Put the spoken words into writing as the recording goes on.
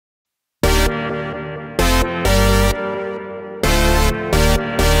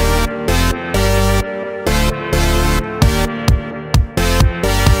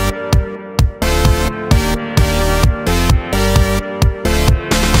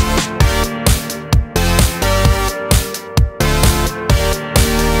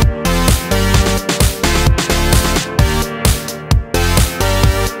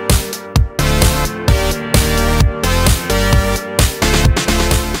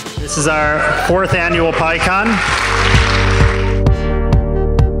This is our 4th annual PyCon.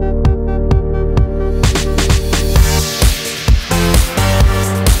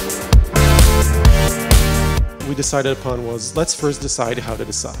 We decided upon was, let's first decide how to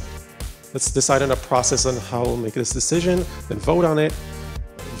decide. Let's decide on a process on how we'll make this decision, then vote on it,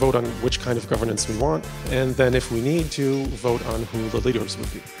 vote on which kind of governance we want, and then if we need to, vote on who the leaders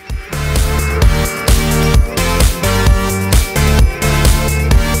would be.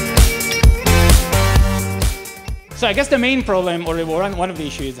 So I guess the main problem, or one of the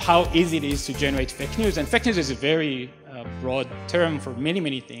issues, is how easy it is to generate fake news. And fake news is a very broad term for many,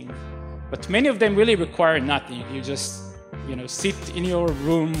 many things. But many of them really require nothing. You just, sit in your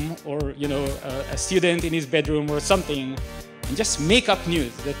room, or, a student in his bedroom or something, and just make up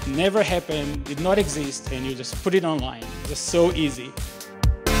news that never happened, did not exist, and you just put it online. Just so easy.